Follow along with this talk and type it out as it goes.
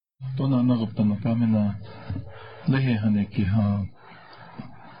Tona naguptan kamina lehe haneki ha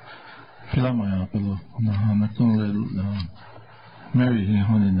filamaya pelo na nakunle Mary hi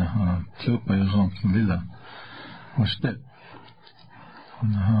honi na ha tlopa yong lila washte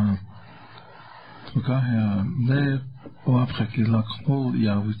na tukahya le o Afriki la khol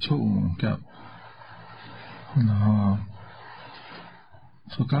ya wicho ka na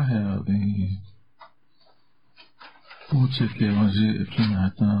tukahya Uche ke wazi kina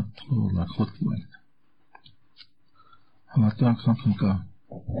hata la khotwa hata kanka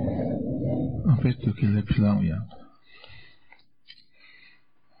apetu ke le plan ya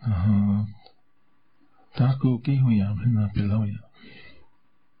tako ki huya na plan ya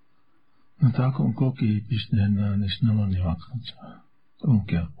na tako ko ki pisne na nisnama ni wakcha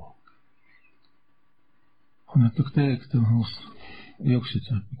onke ona tukte ekto hos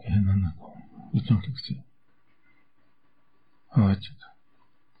yoksita ke na utonkeksi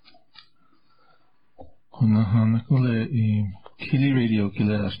Kuna hana kule kili radio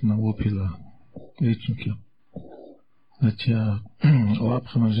kile asna wopila echunkia. Latia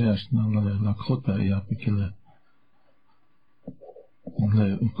oapsamaje asna la khota ya pikile.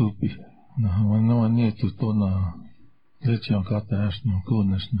 Le ukupi. Na wana wani tutona letia kata asna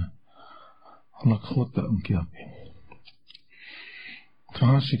kunasna la khota unkiapi.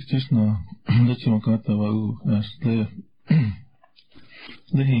 Transiktisna letia kata wau asle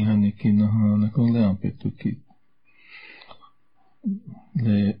lehi haneki na kole ampetu ki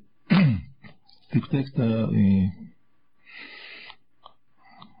le tiktekta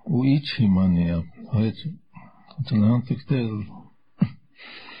uichi mane ya haetu talan tiktel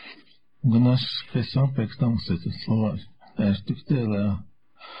ganas fesan pektam sete slova es tiktel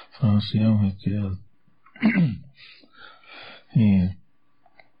francian hetia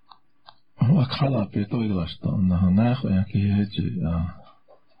akhala peto ilasta na naho ya ki heji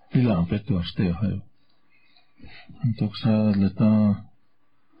Pila petu aste hayo. Toksa leta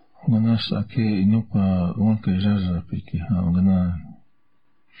ganas ake inupa wonke jaza piki ha gana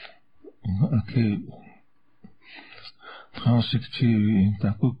ake transikti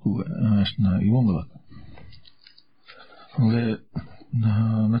takuku asna iwongla. Le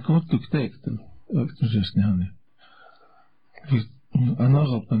na kotuk tektel aktujesni hane.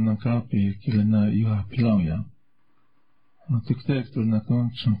 Anagop na kapi kilena iwa pilauya. Tiktektor na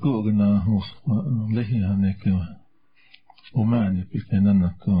kon chanko gna ho lehi haneke omani pikena na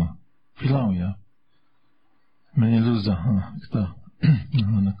ko filauya meni luza ha kta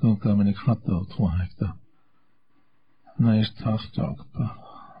na kon kamene khata otwa hekta na ist tachtag pa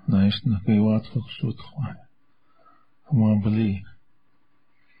na ist na ke wat khusut khwa mo bali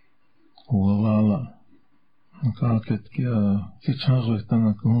wala ka ket kia ki chango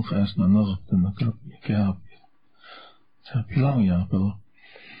tana kon khas na no na ka kia Pilang ya pero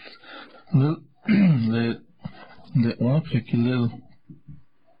le après qu'il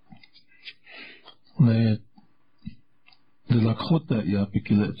le de la crotte ya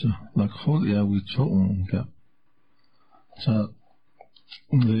piquelette la crotte ya wicho on ka ça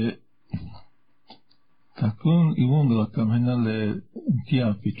le takun iwon de la kamena le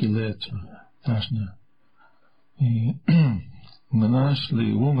kia piquelette tasna Ganas le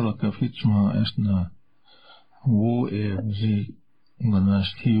iwon de la kafitchma esna wo zi ganas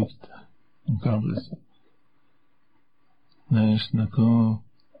hiukt kables nes nako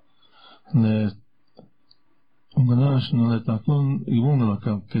le ganas no le takun iwon la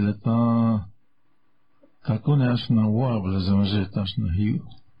kap keleta takun asna wable zamajetas na hiu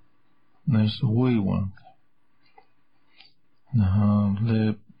nes woi wan na le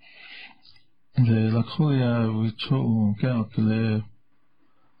la khoya wicho ka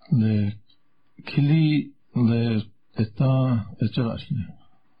le kili le eta etrasne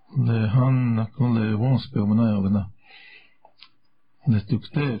le han nakon le vons permana ogna le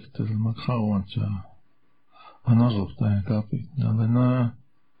tuktek tel makhawancha anazov ta kapi na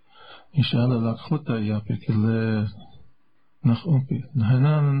inshallah la khota ya pikle nakhumpi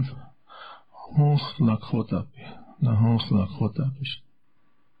nahanan hos la khota pi na hos la khota pi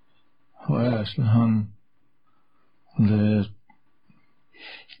hoas han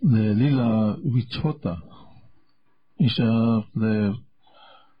le lila wichota Isha le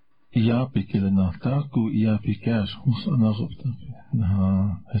iapi kile na taku iapi cash hos anazopta na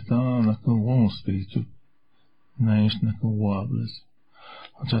eta na kon wons pitu na is na kon wables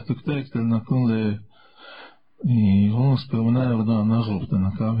achatuk tektel na kon le wons permanent na anazopta na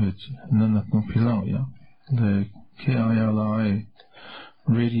kabhet na kon pilau ya le KILI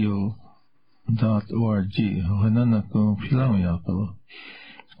radio.org na kon pilau ya pelo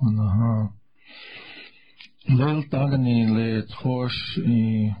na Leil tagani le trosh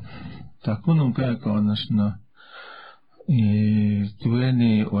takunum kakonasna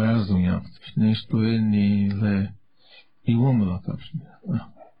tueni oazunya nis tueni le iwumla kapsni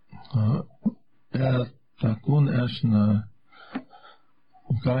takun asna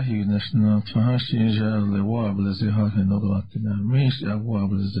kahi nasna fahashi ja le wable ze haken oglakina mis ya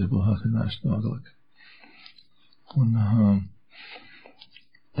wable ze bohaken asna oglak kunna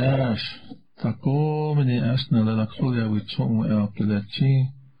ash takomini asna le lakholia wichon elkilechi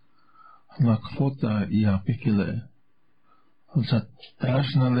lakhota ia pikile Zat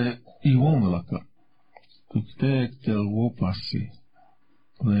asna iwonglaka tuktek tel wopasi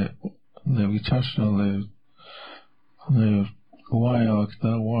le vichasha le waya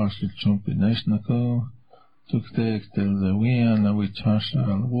akta wasi chumpi nesnako tuktek tel le wiana vichasha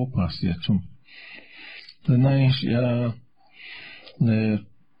le wopasi chumpi le naish ya le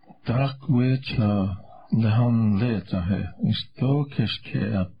takwecha le han le tahe isto keshke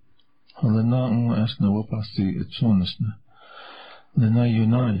le na asna wopasi chunisna Lena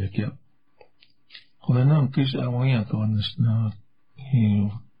Yunaya kept. Lena Kish Awaya Kawanasna,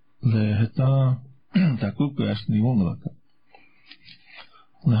 Le Heta Takuka Asni Wonglaka.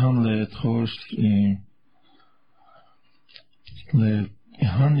 Lehan Le Trosh Le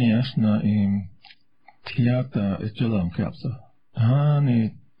Hani Asna in Tiata Echelam Capsa.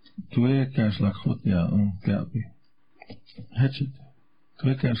 Hani Tue Kash Lakhotia Kapi. Hatchet.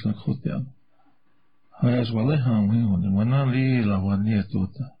 Tue Kash Lakhotia. Hayas walehan wihun, wana li la wanie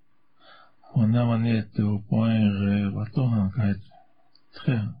tota. Wana wanie te o poin watohan kait.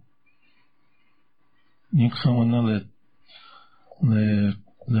 Trea. Nikha wana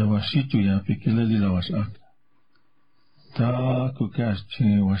le washitu ya pikile li la wasak. Ta kukash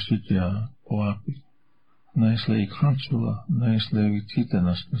chi washitu ya oapi. Naisle ikhanchula, naisle vitita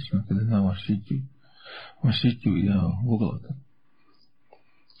nasnasna kele na washitu ya woglaka.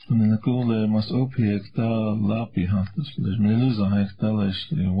 Nakule mas opi ekta lapi hantas le meluza ekta le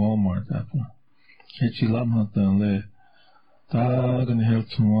Walmart apna. Kechi lam hatan le tagani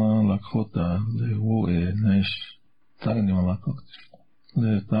heltuma lakhota le woe naish tagani malakokti.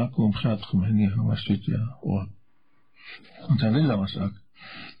 Le takum khatkhum hini hawashitya o. Antalila masak.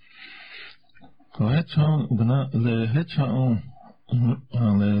 Ko hetchan gna le hetchan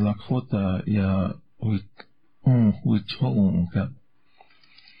le lakhota ya wit ka.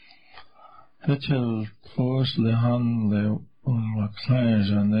 Hechel force le han le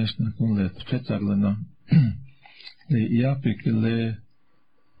waxage nesna kun le tfetaglena le iapik le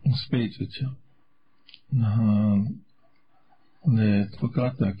spejtja na le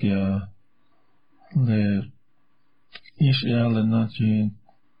trokata kia le ishale nachi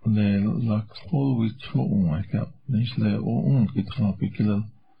le lakhowit houmaka nisle o kitrapik le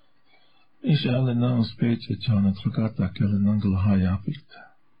ishale na spejtja na trokata kia le nangla hayapik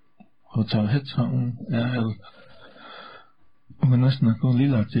Hotel Hetchan Manasna kon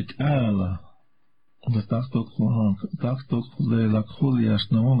lila tik ala le taktok le lakholias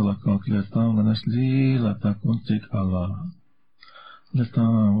na wongla kak le tanganas lila takon tik ala le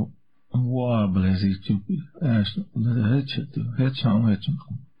tan wablezi tupi ash le hetchan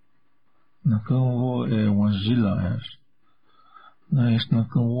na kon wo wanjila ash na is na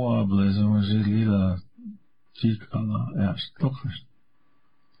kon wablezi wanjila tik ala ash tokhash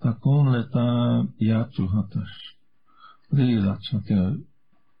Takon leta yatu hatas. Lilatsante,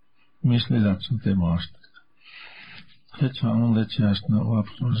 mislilatsante maast. Hetsa on letsjasna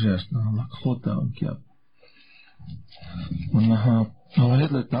wapsojasna lakhota onkiap. Wannaha,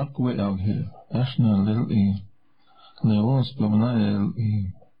 awahedle takwe out here. Ashna lil leons plamanael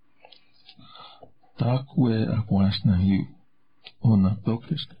takwe akwasna yu. Ona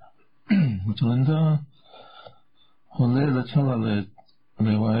tokiska. Mutalenda, holela chalale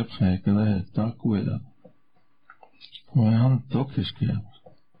le waip le takweda. Han tokiske.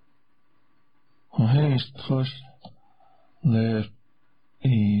 Han is trosh le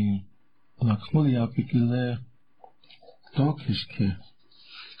lakhlolia pikile tokiske.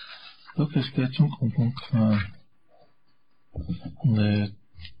 Tokiske chun kompon le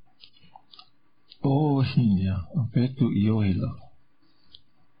ohinia apetu ioila.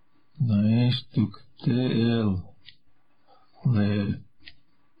 Na estuk tel le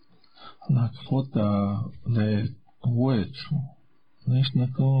Lakhota le huecho.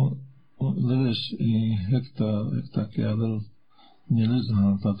 Nesnako lesh hekta keadel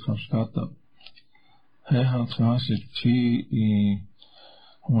nilizhan tatrashkata. Hehan trashik chi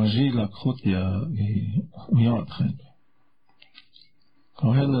waji lakhotia yatchen.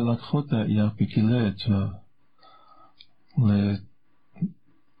 Kohele lakhota ya pikilet le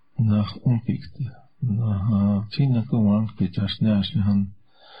nach umpikte. Siinä kun pitäisi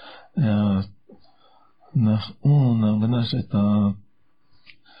nähdä, nach gannas eta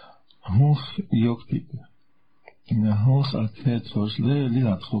hoch jokti na hoch atletos le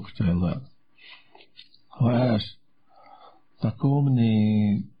lilat hoktela hoas takomni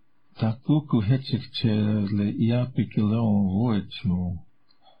takuku hetsikche le iapikelo woechu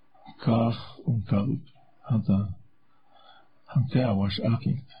kach kalut hata hanka was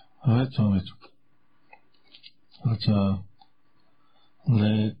akin hoeto hata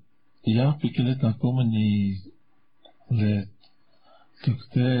le ja, pikele takomeni le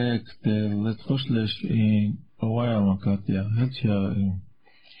tuktek te le trosles in awaya makatia hetja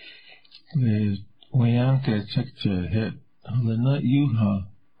le wayanke chekche het le na yuha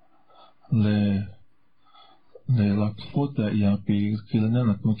le lakfota ja pikele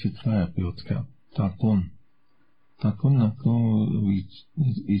na kunchitra piotka takon na kun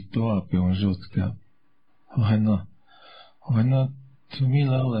itoa pionjotka hana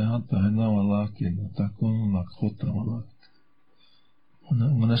Tumila le hata hana walaki na takun lakota walaki.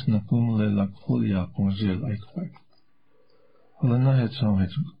 Manas na kun le lakholia ponjel aikfak. Wala na hetsa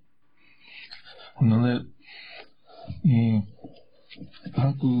hetsa. Wala le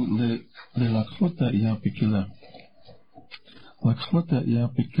haku le lakota ia pikile. Lakota ia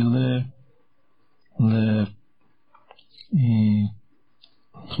pikile le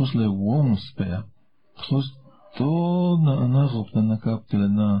tros le wonspea. Tros to na anarop na nakaptile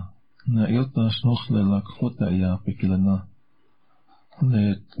na iota shnoch le lakota ia pikilena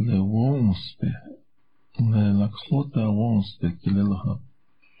le wonspe le lakota wonspe kilelaha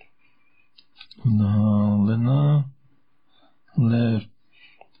na lena le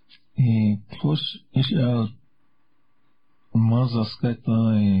plus ishal mazaskata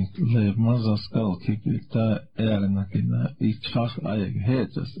le mazaskal kipita erna kina ichach ayeg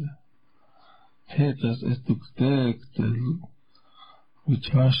hetase Hetas etuktek tel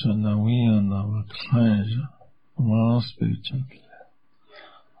vichasha na wiana vaksanja maaspeichakle.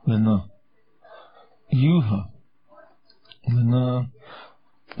 Lena yuha lena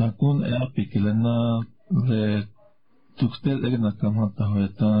takun eapik lena le tuktel egna kamata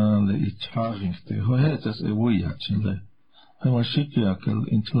hoeta le ichajingte. Ho hetas e wiyachin le. He washikiakel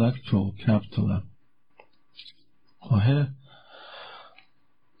intellectual capital. Ho he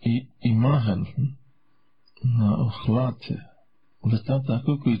imahel na ochlate letata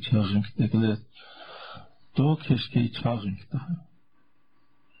kuku chargingte kle tokeske chargingte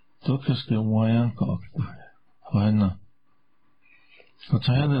tokeske wayankakte hoena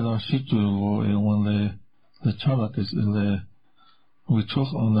kotayale la situ e wale le chalakes le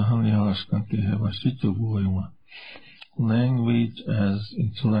wichoch on the hani harashkanke heva situ voima language as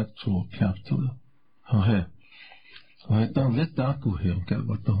intellectual capital hohe Hoitaan letakuhe on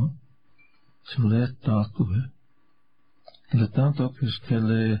kelvatoon. Se letakuhe. Letaan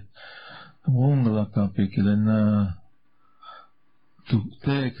tokiskele wongelakapikele na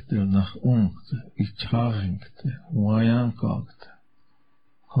tuktekte nach ongte, icharingte, wayankakte.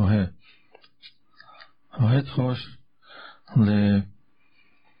 Hohe tros le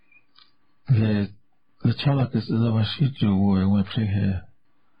chalakes elevashitu woe wepsehe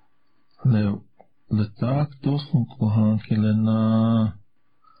le tak tosun kohan kilena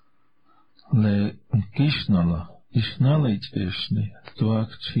le kishnala icheshni tuak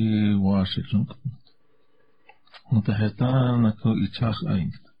chi washington mutta hetana ko ichach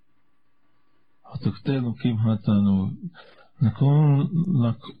aingt hatuktelu kim hatanu nakon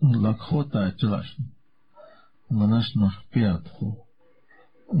lakhota itlash manash nachpiat ho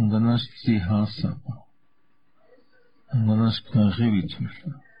manash sihasa manash kanjivich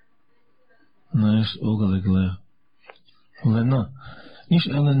Nice ogalegle. Lena. Ish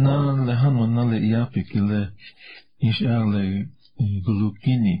alena lehan wanale iapikile. Ish ale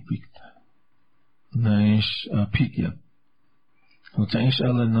glukini pikta. Nice apikya. Ota ish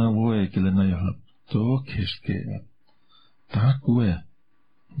alena woe kilena yahab. To keske. Takwe.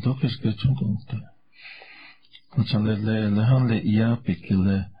 To keske chunkonta. Ota lehan le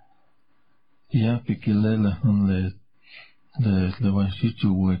iapikile. Iapikile lehan le le washichu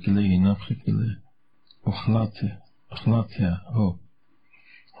wekile inapkile ochlatia ho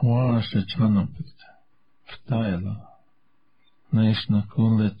washe chanopikta ftayla naishna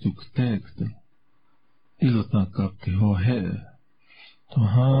kunle tuktekte ilota kapti ho he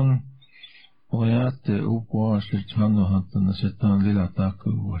tohan oyate upwashe chano hatana setan lila taku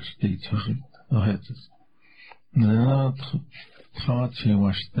washti chachit ohetes nenat chachi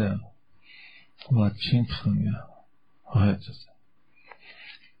washtea wachintchanya Hohetas.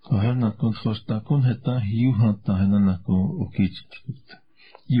 Hoherna kun trosta kun heta hiuhata henana kun okichikut.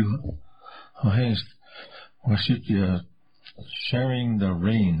 Juha. Ohest, washitya sharing the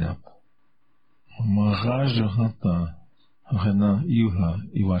rain up. Mahaju hata, ohena yuha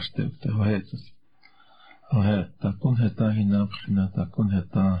iwashtevte, ohetas. Ohet, takun heta hinapchina, takun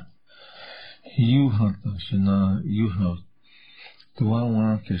heta yuhata, shina yuha. Tua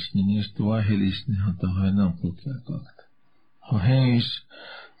wankes, ninis tua helisni hata, ohenam kukia kakta. Oheish,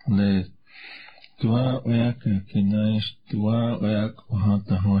 le tua oyak kinais, tua oyak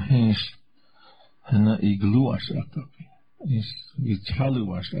ohata, oheish, hena igluas akapi. Is vithalu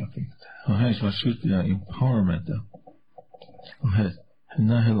was akapi. Oheish was shutya empowerment. Ohet,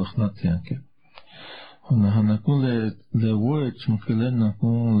 hena heloch natyanke. Hanakun le words mukelen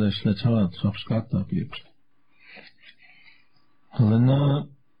nakun le slethalat sapskata pips. Lena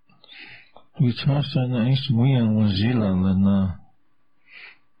vichasa na is muyan wazila lena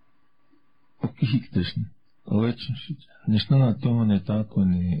okihikdesn. Oetshit. Nisnana tumane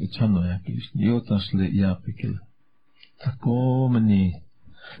takuni ichano yakis. Yotas le yapikil. Takomani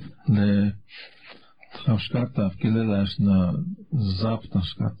le sapskata kilelas na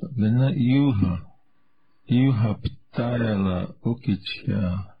zaptaskata. Lena Yuha ptayala ukichya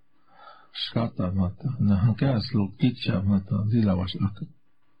skata mata. Na hankas lukicha mata lila was akut.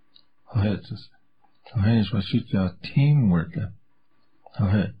 Hohetas. Hohetas was shutya teamwork.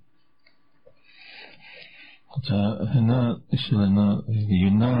 Hohet. Hena islena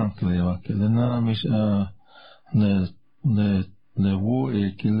yunam klevake. Lena mis le wo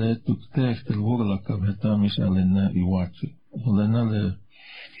kile tuktek tel woglaka heta mis alena iwachi. Lena le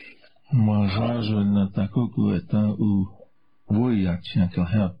Mahaju na takuku eta wuyachi ankel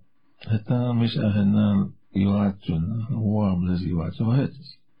help. Eta mis ahena iwachun, warbles iwachu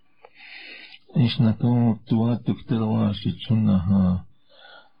hetes. Ishnakun tuatuk telwa shichuna ha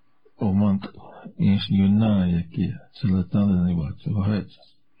omank is yunaya ki selatalen iwachu hetes.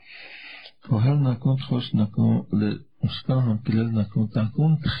 Kohel nakun tchos nakun le ustahan kilel nakun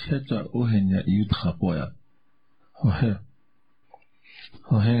takun tchecha ohenya yutchapoya. Ohel.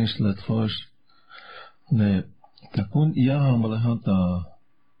 Oheish let fos le takun iyaha malahanta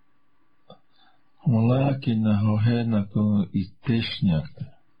malakin na hohe nakun iteshnyakta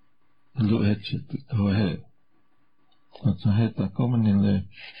lu etchet hohe atsahe takomani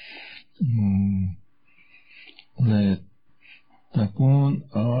le takun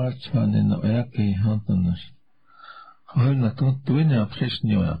awachane na oyake hantanas hohe nakun tuine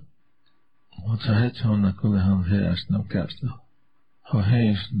apreshnyoya atsahe chon nakun lehan he asnam kapsa.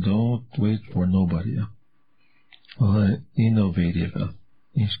 Oheish, don't wait for nobody. Innovative.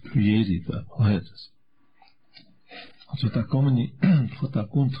 Is creative. Ohetas. So takomani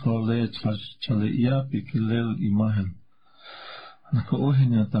fotakun trole chale iapi kilel imahel. Nako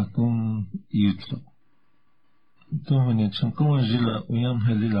ohenya takun yutro. Tomani chankuma jila uyam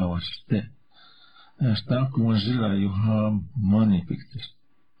helila washte. Astakuma jila you have money pictures.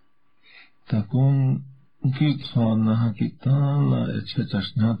 Takun Kitson hakitala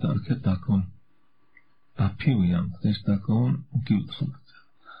etchechasnata arketakun apiwiam testakun kitson.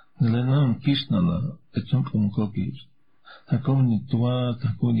 Nelenam kisnala etchunkum kokis. Takun nitua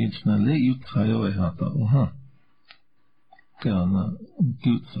takun yitsna le yuthayo ehata oha. Kana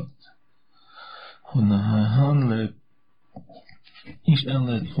kitson. Honahan le ish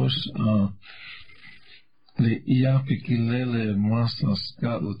ele tros le iapikilele masas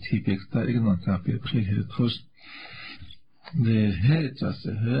ka utipik ta igna kapi prihe tros le hetas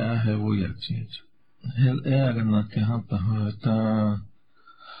he ahe vujachich hel erna ke hanta ta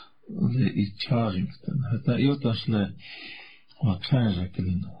le icharingten ta yotas le waksaja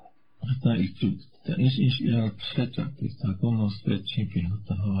kelina ta ichut ta is er tsecha ta konos ve chimpin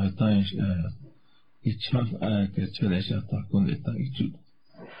ta ta is ichaf ke chelesha ta kon ta ichut.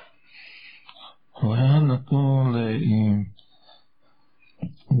 Hohan nakun le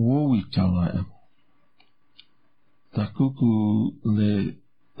wowi chala takuku le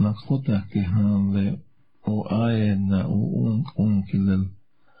nakota ke han le o ae na o kilel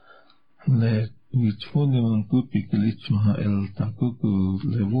le wichfoni un kupi kilichu ha el takuku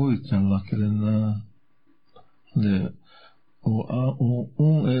le wowi chala kelena le o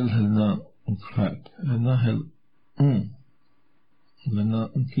el helna crack na hel Lena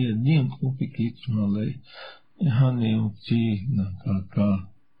unki niem kupi kitchma le ihani unchi na kaka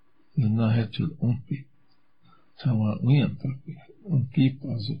lena hechul umpi tawa uyan kapi unki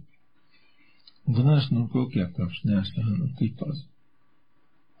pazu Gunash nunko kia kaps neasta han unki pazu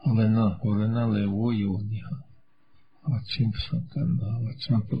Lena le woyo niha achimsan kanda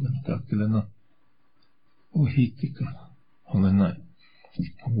achantogan kakilena uhitika Lena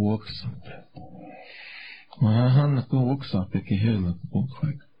workshop Mahan nakun workshop ke hela kun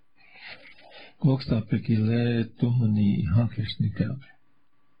kwak Koksta pekile tuhuni hankesni käypi.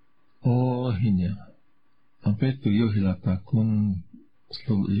 Hinia. On pettu johilata kun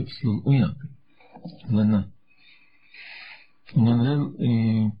slul ujapi. Lena. Lena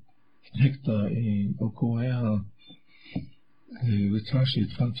hekta okoeha vitashi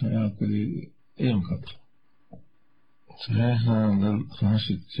tfanta eakeli eonkat. Sehän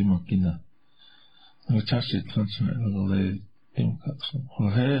tfashit simakina. Vitashi tfanta eakeli eonkat.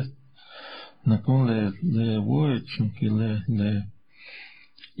 Hohe nakon le woechunki le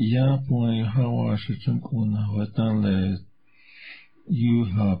Japani hawashi chunkuna hotan le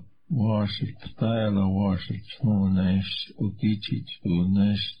yuha washi style washi chunesh ukichich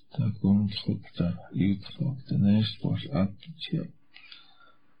unesh takun trukta yutrukta nesh wash aktichia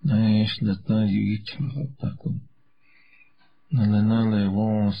nesh leta yuichara takun nalena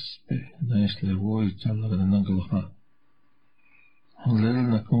wonspe nesh le woichala nangalha Lel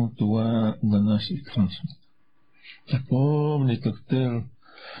nakon tuwa ganashi transm takom ni taktel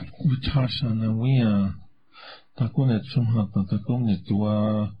Vichasha na wia takunet sumhata takumni tua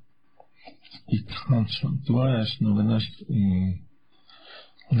itranson tua esno venas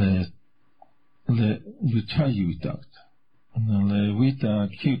le vichayu itakt na le vita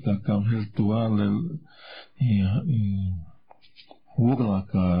kiuta kamhel tua le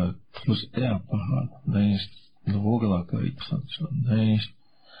woglaka plus paha nes le woglaka itranson nes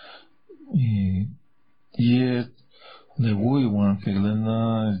ye le woi wan ke lena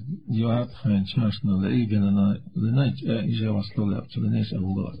johat gaan chas na le igena le night is was lo lap to the nes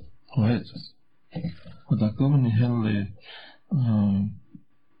avugala hoetas da komen in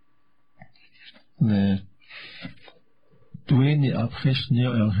le tueni afresh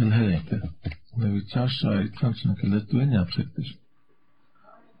neo el helheke le vichasha itranson ke le tueni afresh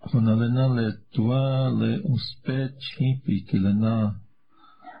Hona lena le tua le uspet chipi ke lena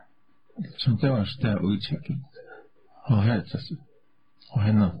chantewa shta uichaki Hohetas.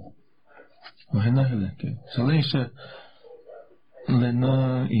 Ohena heleke. Salesha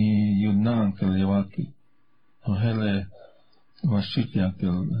lena yunan kalewaki. Ohele washityak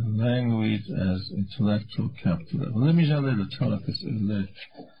language as intellectual capital. Let me jale le chalakas le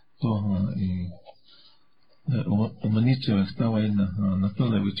toha umanicho estawa ina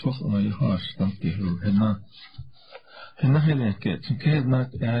natole wichok na yahash tanki hena heleke. Tsinke nak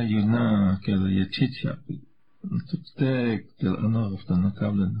yuna kele yechichyapi. Tek del anarf dan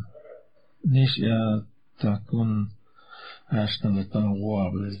nakablen nish ya takun ashtan le tan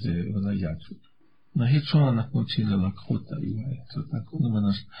wable ze wala yatu na hitchona nakun chile la khota iwa so takun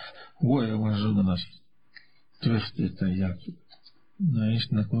manas woe wajunas trefte ta yatu na ish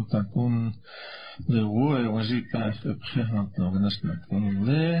nakun takun le woe waji pas prehant na manas nakun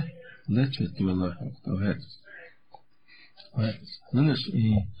le chet wala hakta het leles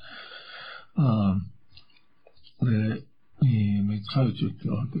le mitkhayt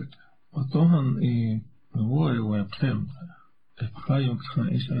kloket otohan woe we prem khayung kha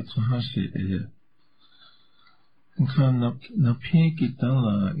isat khashi kan na piki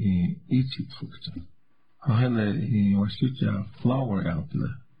tala ichi trukta hele wasitja flower out le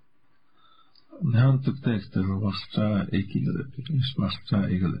nan tuk tekst wasta ekigelepi wasta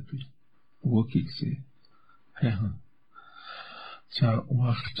egelepi wokiksi heha cha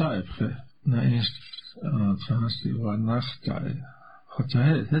wasta efe na is Transi wa nachtai. Hocha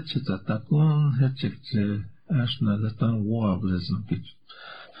hetchita takun hetchikche ashna letan wablezan pitch.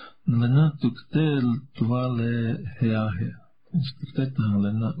 Lena tuktel tuale heahe. Istuktetan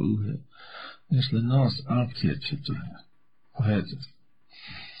lena uhe. Is lenas arkietchita. Hohetis.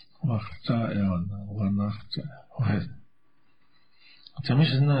 Wachta eana wa nachta. Hohet.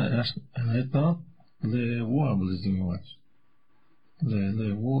 Chamishna ashna le wablezan watch. Le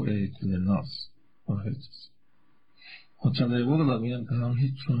wo ek le nas. Hocha le wogla mian kaham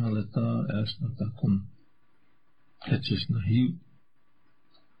hitchuna leta ashna takun hetchishna hiu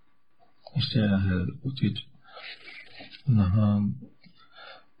ishaya hel utit naha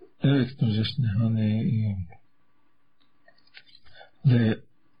to just nehane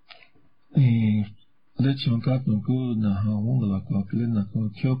le chonkat no ku naha wongla ka klena ko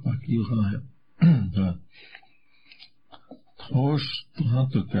kyopa ki ha da trosh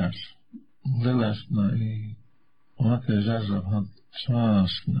to cash Lelas na oake jaza had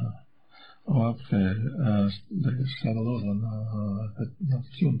chans na oake as de salora na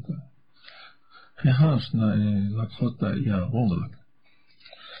tjunka. Hij has na lakota ja wonderlijk.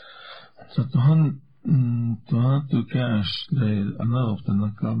 So tohan tu cash de anaf de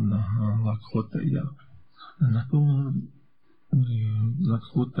nakam na lakota ja. Na kom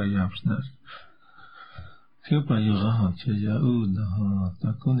lakota ja snas. Chyba Juraha, czy Jaunaha,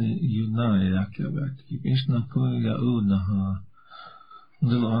 takuni Yuna Yakabaki, Ishna Kuni Jaunaha,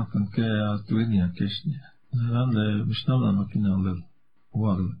 Lil Akan Kea Twinia Kishni, Rande Vishnala Makina Lil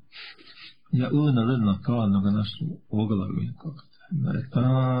Wagla. Jauna Lilna Kana Ganas Wagla Winkot.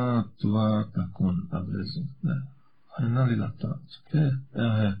 Ta Tua Takun Abezin. Nalilata.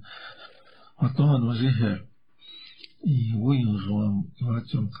 Atohan was here. Williams one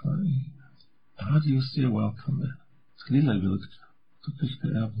Wacham Kai. How do you say welcome? Lila looked to kiss the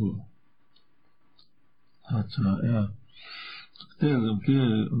apple. Tell them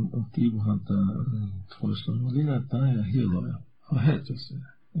here on Tibu Hunter for some Lila Taya here lawyer. I had to say,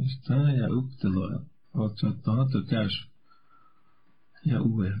 it's Taya up the lawyer. Or to the cash. Ya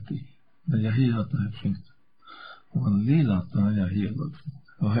Uweki. The Yahia type thing. One Lila Taya here looked.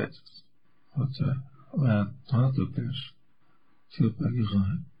 I had to say, where Tata cash. Super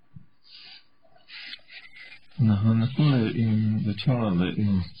Israel. Nakule in the Charlie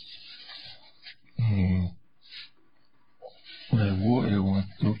in the war was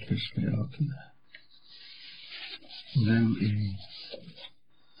Turkish Fiakina. Then in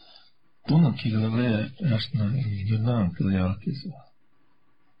Donakile Asna in Yunan Kiliakis.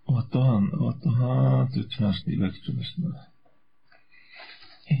 Watahan to charge the electricity.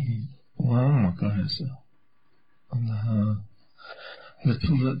 One Makahesa. And the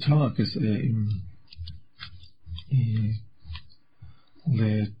talk is in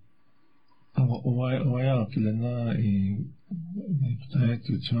le waya kilena try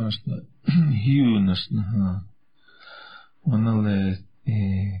to charge na hueness na wana le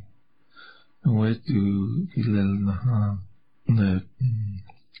way to kilel na le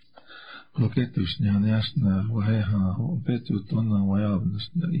bloketus na na waya ha betu tona waya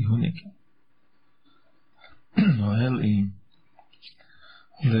na ihunik no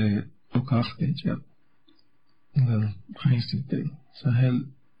le okachte ja the principle. So hell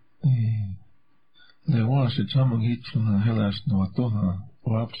the was a chamon hit from the hellas no atoha,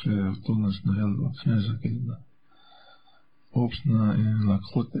 or upse tunas no hell of Senzakilna. Opsna in la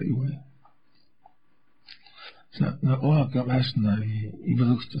crote iwe. So the oha gabasna I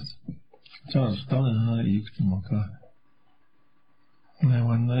beluxtas. Charles Tana Yuktumaka.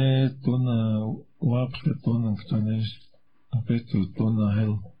 When they tuna wapse tunan ktanes, a betu tuna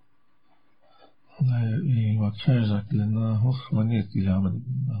hell. I was exactly na hoch wanneer te jammer,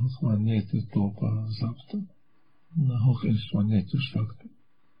 na hoch wanneer te topa zapte, na hoch is wanneer te zwakte.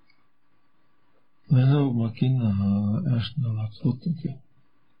 Leno makina eerst na laat slotenke,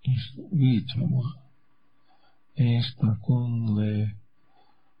 is wie jammer. Eens dan kon le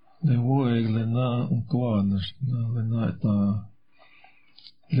woe le na unkwanes, le na eta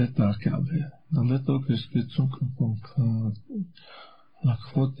leta kabe. Na leta ook is getsunken van la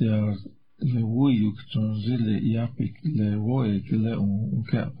kvotia. Le woejuk zo'n zille japik le woe kile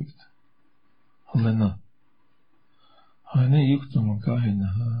kapik. Lena. Hij ne juk zo'n kahin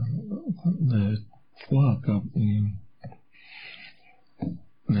le wakab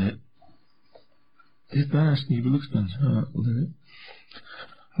le dit baas niet beluchten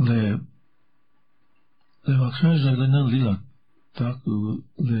le wat gaan ze le lila taku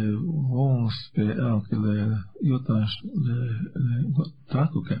le wons pe elke le jotas le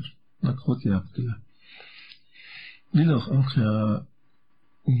taku kers. Na kot ja apkila. Liloch ancha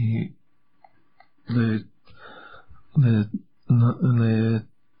le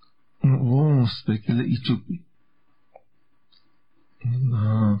wons bekele ichupi.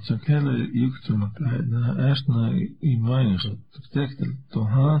 Na zakele yuktu makai na eerst na imainig het tektel to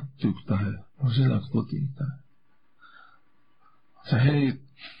ha tukta mozilla koti ta. Ze heet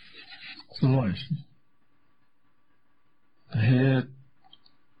zoals heet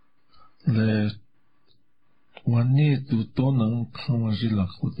le wanneer tu tonen kan zilla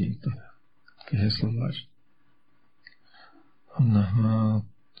godita que es lo más na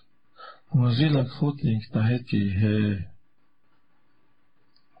wazilla godita heti he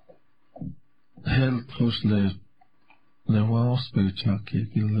hel tros le wanspe chake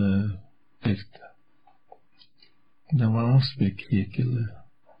le ekta le wanspe kike le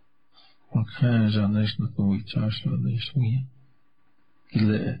wat gaan ze nes na to charge nes wie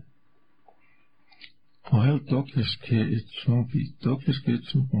le Heel tokjes ke het zompie, tokjes ke het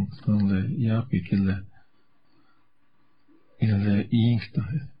zompie van le japi kille le inkta,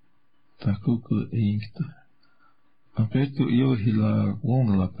 takuku inkta. Apetu io hila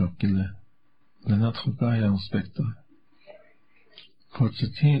wongla kapkille le natchokaya inspector.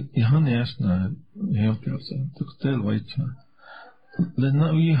 Kortsetin ihan jasna helpjasa, tuktel waitsa. Le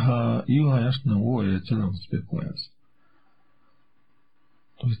na iha jasna woe tjelan spekojas.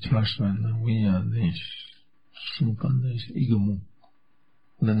 We trust when we are niche. sunkan is igamu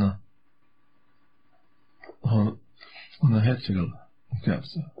lena on a hetzel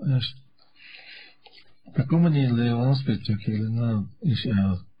kapsa as ta komani le onspetja kelena is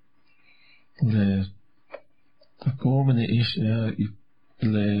le ta komani is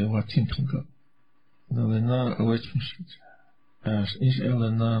le watinka na lena awetmshit as is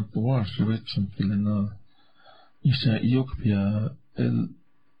elena boas wetchen kelena is iokpia el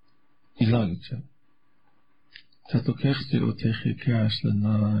ilagitja tato kerste o tegen kaas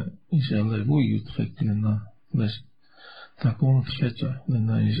lena is ele woeut gek lena les ta kon fetja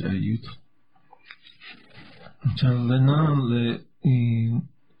lena is uit Chan lena le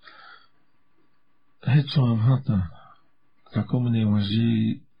hetson hata ta komene waji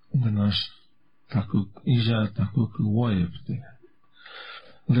menas takuk ija takuk woyefte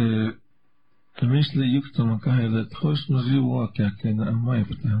le misle yukta makahe le tros mazi waka kena amai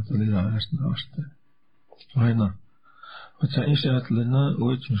pata le asna aste Aina Wacha ishat lena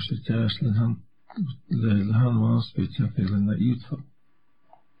oitmushi jas lehan was pitja lena uitva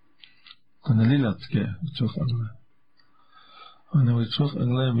Kana lilatke toch angle Ana we toch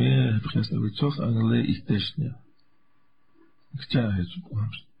angle meer begest we toch angle itesnia Ktja het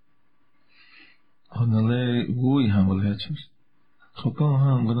kwams Ana le woei hamel hetjes Khokan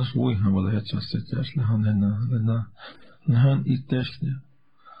han ganas woei hamel hetjes jas lehan lehan itesnia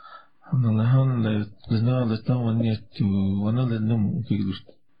Ana lehan lena le tawaniet wana le num kigdust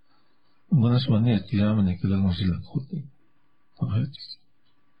ganas waniet yamne kila nosila khoti hetjes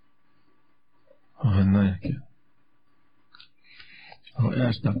Hannaike.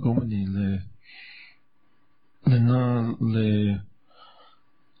 Eerst daar komen die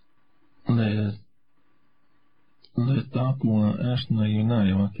le taakuma eerst naar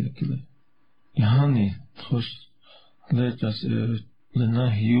Junai wakekele. Jahani tros lejas lena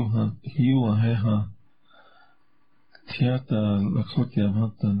hiuha heha tiata laksotia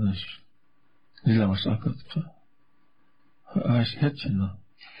vantanas lila was akatka. Aas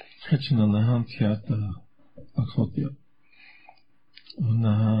Hetchina lehan tiata akhotia.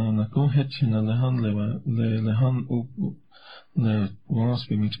 Na kon hetchina lehan lehan le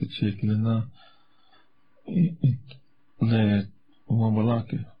wanspe mitsketsek lena le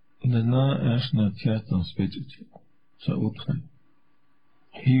wambalake lena asna tiata spetsetje. Sa utre.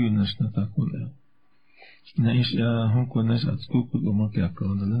 Hiunas na takule. Na is honkones at skukut omakiaka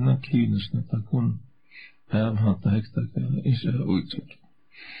lena hiunas na takun. Haat hekta is uitzet.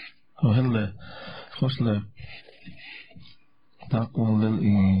 Helle khosle takon lel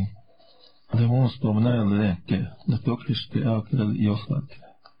de ons promenade leke de tokiske akel yogat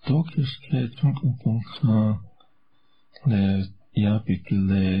tokiske tunkum le yapik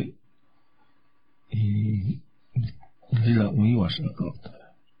le lila uiwas akot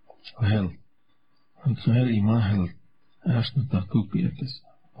hel hel imahel asna takukiyakes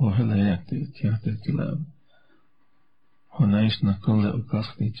helle yakte tiate tilab Honais na kolle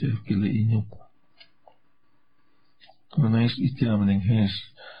ukachnietje kille inup. Honais itiamening hees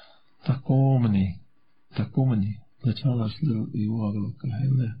takomeni lechalas lil iwagloka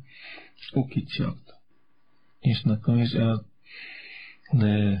hele ukitjakt. Is na kois uit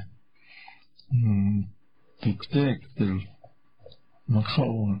le tuktek til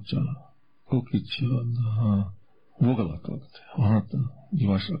makhawancha ukitja na wogalakakt. Hata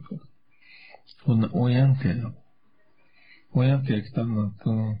iwasakakt. Hona oyanke Oyanke tanna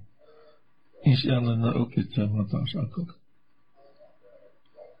kun inshallah okitja matas akok.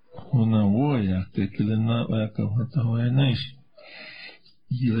 Hona woyakte kilena oyaka hata hoyanais.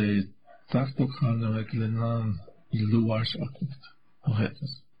 Ile taktok hana kilena iluwas akok.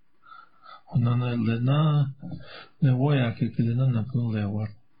 Ohetas. Hona lena le woyake kilena nakun le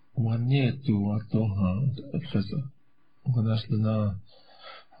wanietu watoha khasa. Hona lena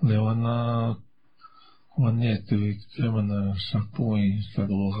le wana Wanietu iktemana sapui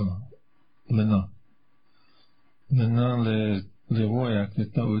sagoha lena le voya que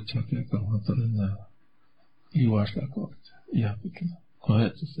tau chake ka hotalena iwasa kot ya pikina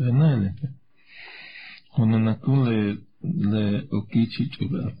kohetus eneleke honana kule le okichi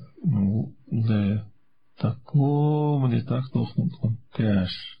chuba le takomani taktokhun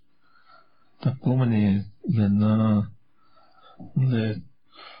cash takomani lena le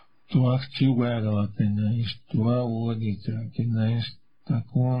Tuak chihuahua tenéis, tua uodita, tenéis,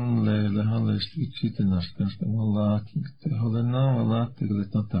 takon le hales ichitenas, kasta malaki, te holena malaki le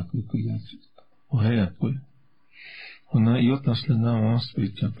tataku yatsi. Ohea pui. Hona iotas le na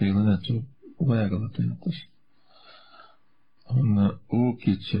onspitja peilene tu uegala tenatas. Hona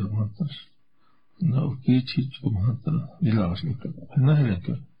ukichi matas. Na ukichi tu mata vilasnika. Hena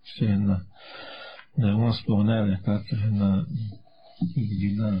heleka, sena le vamos a poner acá en la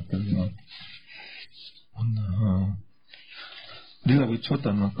Gila, Dila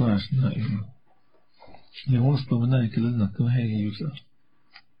bichota no conas na le vamos a poner que le na cohe usa.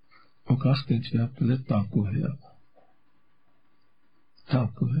 O casque chia le taco he.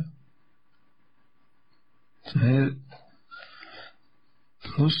 Taco he. Se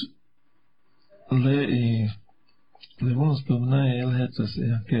Khus le vamos a poner el hechas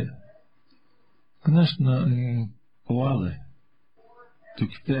que Конечно, овале,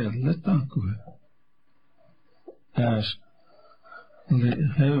 tukte letanku. As le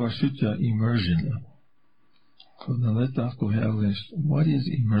heva shuta immersion. Kuna letanku helis. What is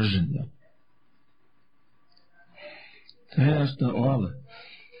immersion? Teheas da ovale.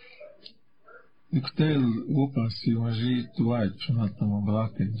 Tukte upa si waji tuaj chunatama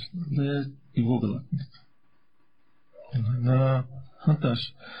balakens. Le ivogalaknis. Na hantas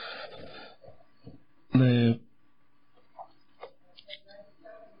le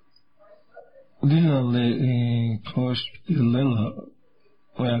Lila le kosh lela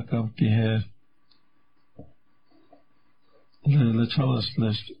oyakam ki he le chalas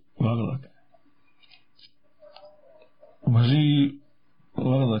les wagalak maji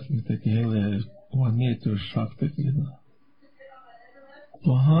wagalak nite ki he le wanietur shakte kina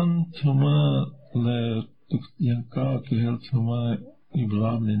tohan chuma le tuk yanka ki he chuma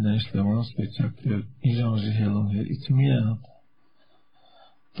Iblamni nește monske čak ižanži helon he itmia.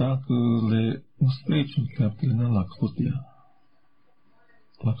 Tako le uspečun kapilina lakhotia.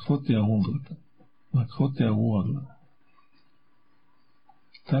 Lakhotia unglaka. Lakhotia uagla.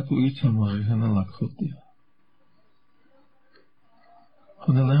 Tako ičamoži hena lakhotia.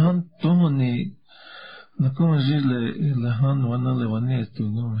 Hona lehan tomoni nakon žile lehan vanale vanetu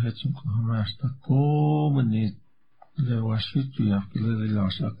num hečun kohamašta komoni le washitu ya kile le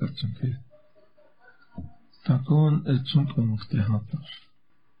ashaka tsanke takon etsunkon ktehatas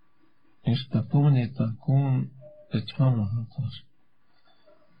esta komni takon etchama hatas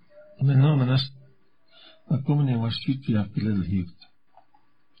le no manas takomni washitu ya kile le hikt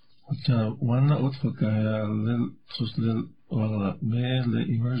acha wana otfaka ya le tsusle wala me le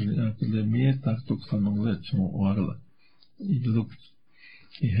immersion ya kile me taktok sanole chmo wala idluk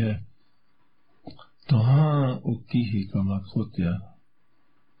ihe Toha ukihi kamakhotia.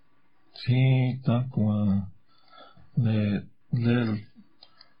 Si takwa le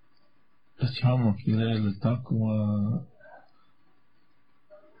chamo ki le takwa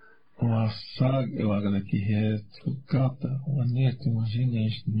wasag evagale ki he tukata wanet imagine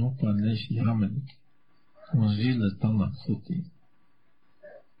ish no panesh yamen. Wajile tamakhoti.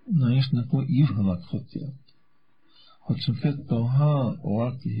 Na ish na ko ivhalakhotia. Hotshufet toha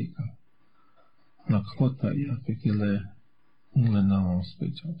ukihi ka. Lakota ya fikile na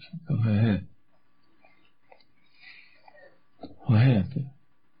speech he ke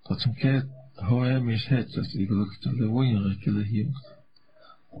to chunke hoe mis hechas igluch le voy que le hios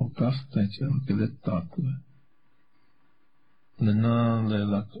o casta que le taco le na le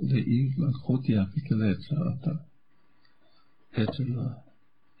la le i la khotia fikile ata etla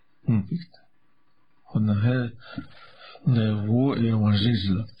unpikt hona he le wo e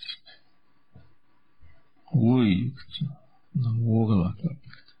wajizla Ui, na wogalaka.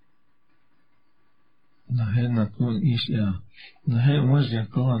 Na he na kun isha. Na he wajja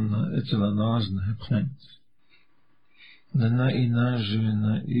kan etla naz na he plant. Na inaju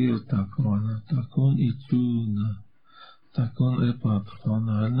na il takona. Takon itu na. Takon epa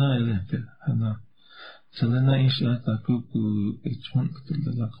takona. Na eleke. Na. Selena isha takuku etchun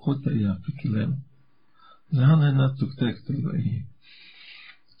ktela la khota ya pikilem. Na na tuktek ktela i.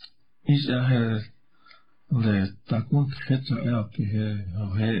 Isha he le takun khetsa ya ki he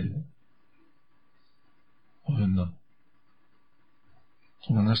no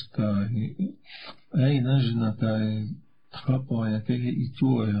Manasta ai najna ka khapa ya ke itu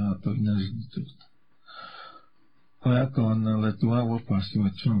ya to najni tu ya kon le tua wo pasi wa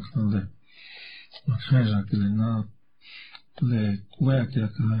chung le machaja ke le na le wa ke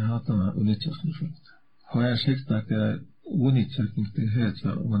ka ya ta unicha khifat hoya shekta ke unicha ke hetsa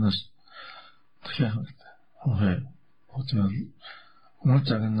manas khyahat Ohe, hotel.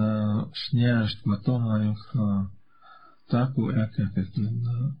 Nočak na sněžt matona jokha taku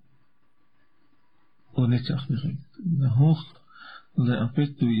na oničach direkt. Na hoch le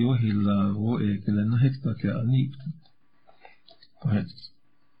apetu yohi la voe ke le nahekta ke anik. Ohe.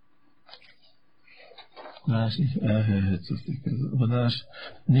 Nash is hetsa Vanash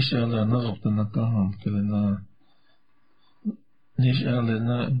nishala nazopta na kaham ke le na Nish ale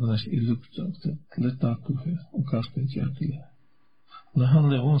na nash ilukta le taku he o kaspen jakile. لهن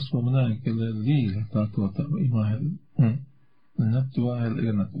لغونس بمناك الليل تاكوتا إماهل نبتواهل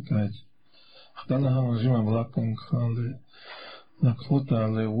إغنى تكاج اختلها مجمع بلاكم خان نكوتا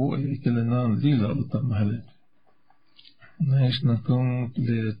لوئي كلنان ليلة لتمهل نايش نكون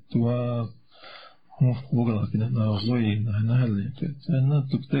لتوا وغلا كنا نغوي نهل أنا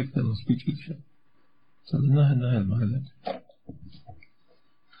تكتك تنسبيج كتشا سألنا نهل مهلك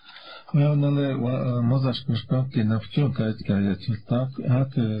وأنا مزاج كشكا كنفتشون كايت كايت تاك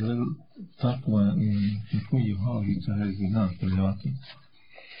هاك تاك ونكوي هاوي تهاي زينان تليواتي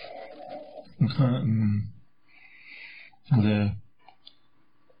نخان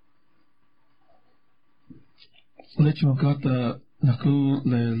ليش مكاتا نكو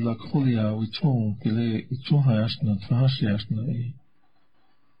لكوليا ويتشون كلي يتشون هاشنا تفهاش هاشنا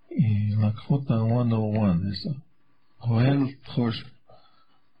لكوتا 101 هسا هوهل تخوش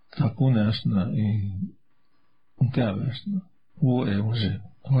تكون هاشنا مكاب هاشنا هو وجه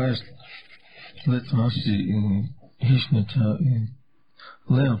هواش لتفهاشي هيشنا تا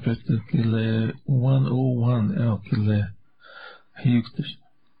لين فتر كلي 101 أو كلي هيوكتش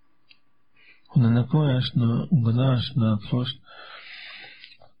هنا نكون هاشنا وغناشنا تخوش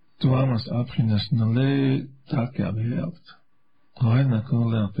توامس أبخيناشنا لي تاكي أبهيالت هاي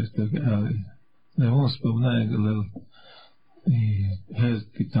نكون لين فتر كالي لهونس ببنايق لل هز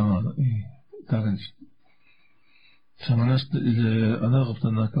كتان تاغنش سمناش إذا أنا غبت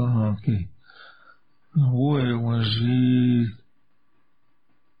نكاها كي هو وجي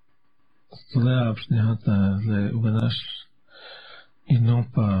طلع بشني حتى لغناش إنو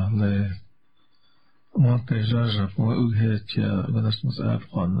با ل وانت جاجة وأوهيت يا غناش مسأب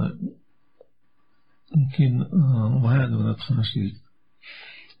قانا يمكن وهذا ونتخاشي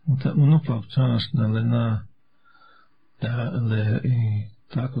ونوبا بتانشنا لنا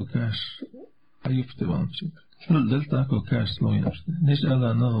تاكو كاش أيوب تبانشي دل تاكو كاش لو يمشي نيش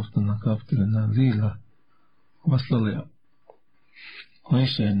ألا نغفت نكافت لنا ليلة وصل لي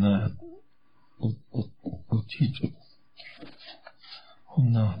ويش أنا وتيجو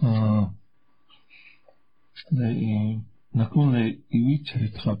هنا نكون ليويتش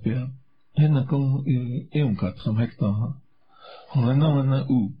يتخبيا هنا نكون يوم كاتخم هكتاها هنا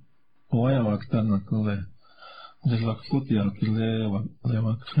ويا وقتا نكون لك فوتيا كله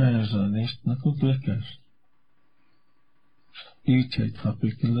لما خارج نيش نكون تركش يويتش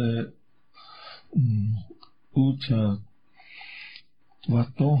يتخبي كله وتشا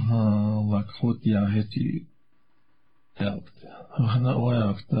واتوها لك فوتيا هتي يالك هنا ويا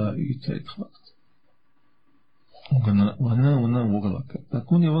وقتا يويتش يتخبي وانا وغلق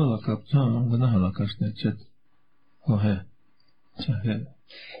تكوني وغلق بتاع وانا هلكش نتشت وهي شهر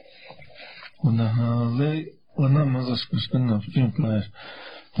وانا مزاج كشكنا في جيم كلاش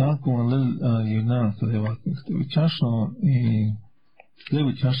تاكو لليونان تلواك ويتشاشو لي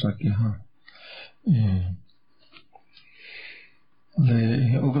ويتشاشا كيها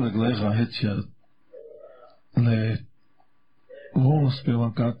لي وغلق ليغا هتشا لي وونس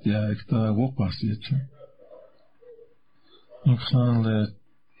بيوانكاتيا اكتا ووباس يتشا نخان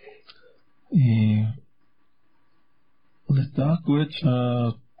لتاكو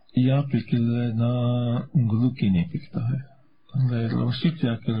اتشا يابي كله نا نغلوكيني بكتا है لو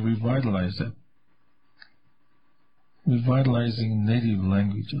شيتيا كل revitalize it revitalizing native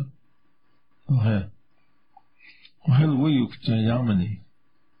language وهل ويوك جا يامني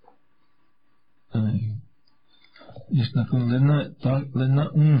يشنكون لنا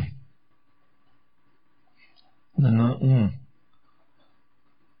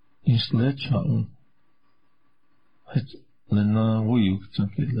إنسلتشا هت لنا ويوك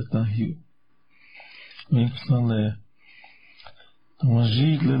تنكي لتاهيو وينكسان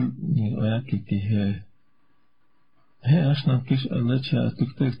توجيه للأياكي كي هي أشنا كيش ألتشا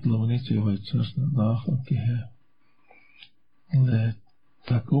تكتك لونيتي ويتشاشنا داخل كي هي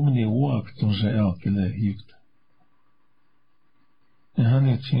لتاكومني واك تنجيال كي لهيوكت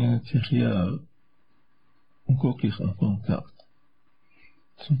هاني تخيا نكوكي خافون كاكت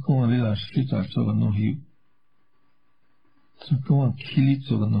تكون ليلا شريطة تسوغا نوهيو تكون كيلي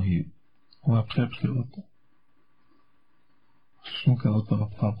تسوغا نوهيو وابخيبخي وطا شنكا وطا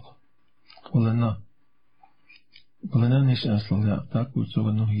غفابخ ولنا نيش أصلا لا تاكو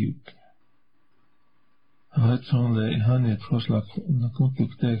تسوغا نوهيو هاتشون لإهاني تخوش لك نكون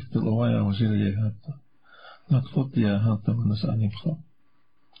تكتاك تلوايا وجيلي هاتا لك فوتيا هاتا ونساني بخا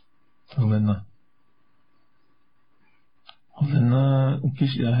ولنا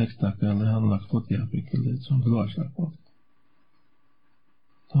كيش يا هكتاك لهان لك فوتيا بكل تسون بلواش لك وقت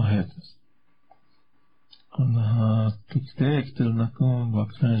وهيتس أنها تكتاك تلنكون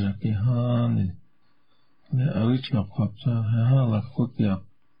وقتانجا كي هاني لأريتنا بقبطة هلا خطيا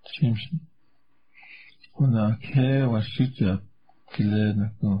تشمشن هنا كي وشتيا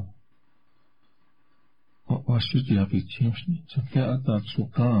كلينكو وشتيا بتشمشن تكي أتا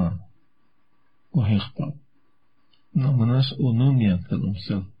تسوكان وهيخبط نمناش أنونيا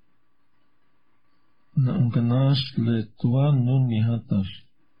كالمسل نمكناش لتوان نوني هاتاش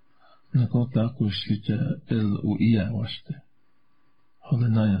نكو تاكو شتيا الأوئية واشتي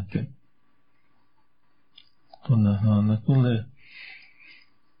هلنا يكي هنا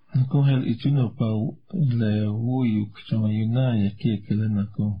نكون هل إتنو باو لويوك جما ينايا كيك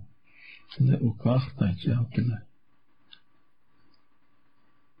لنكو لأوكاختا جاو كلا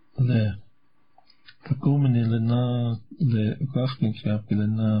لا تكومني لنا لأوكاختا جاو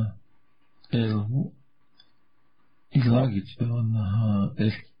كلا إلاجي جاو نها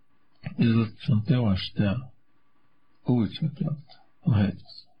تشنتوا شتا أويتش جاو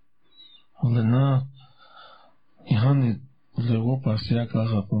وهيتس هلنا يعني l'Europa se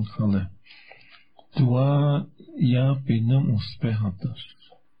agarra con Halle. Tua ya pinam uspehantas.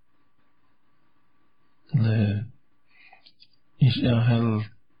 Le ishahel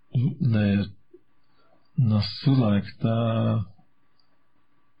le nasula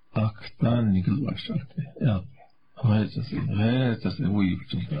akta nigluashate. Ja. Vet as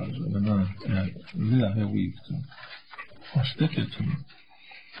weekend. Lilla weekend. Verstecket.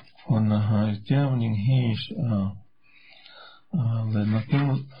 Und Germany hieß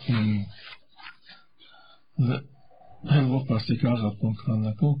لنكون هالوقت سيكارا بونكرا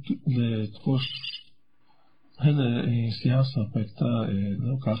نكون لتخش هل سياسة بيتا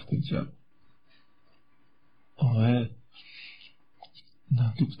لو كارت الجاب وهي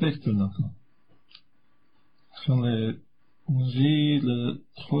تكتكتو نكون خلي مجي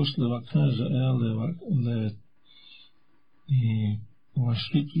لتخش لوكان جائر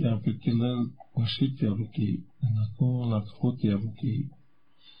وشيكي أبكي وشيكي أبكي نكون لكخوتي أبكي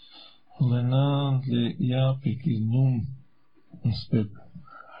لنا ليابكي نوم نسبب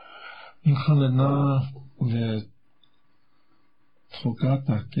إن خلنا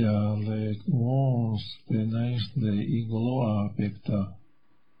لتخوكاتا كيا لونس بنايش لإغلو أبكتا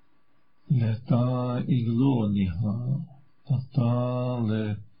لتا إغلو نيها تا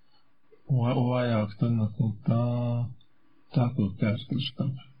لواياكتا نكون tako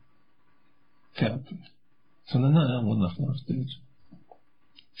kärskilskap. Käpy. Sellainen on mun nahlasteet.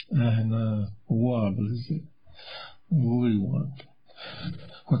 Ähänä uablisi. Uivat.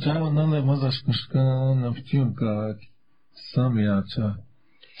 Kun tämä on alle mazaskuskaan naptiunkaa samiatsa.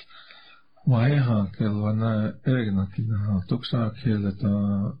 Vaihan kelva nää ergnakin naha. Tuksaa kieleta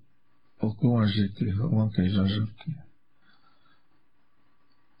okuansikki vankeisasikki.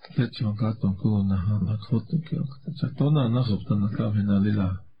 Letson katon kuunahan nakhotukiokta. Se tona nasoptana kavina lila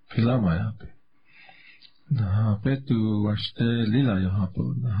filama japi. Naha petu vaste lila johapo.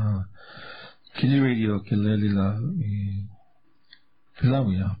 Naha kiliradio kelle lila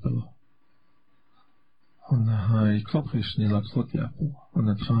filama japo. Naha ikopris nila khot japo.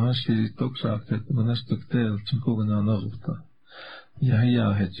 Ona tsahashi toksaaktet manastuktel tsunkugana nasopta.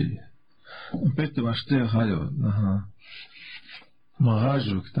 Ja heti. Petu vaste hajo. Naha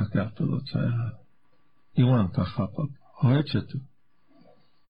Marajuk tak apelot Iwan Kahapap. Hoechetu.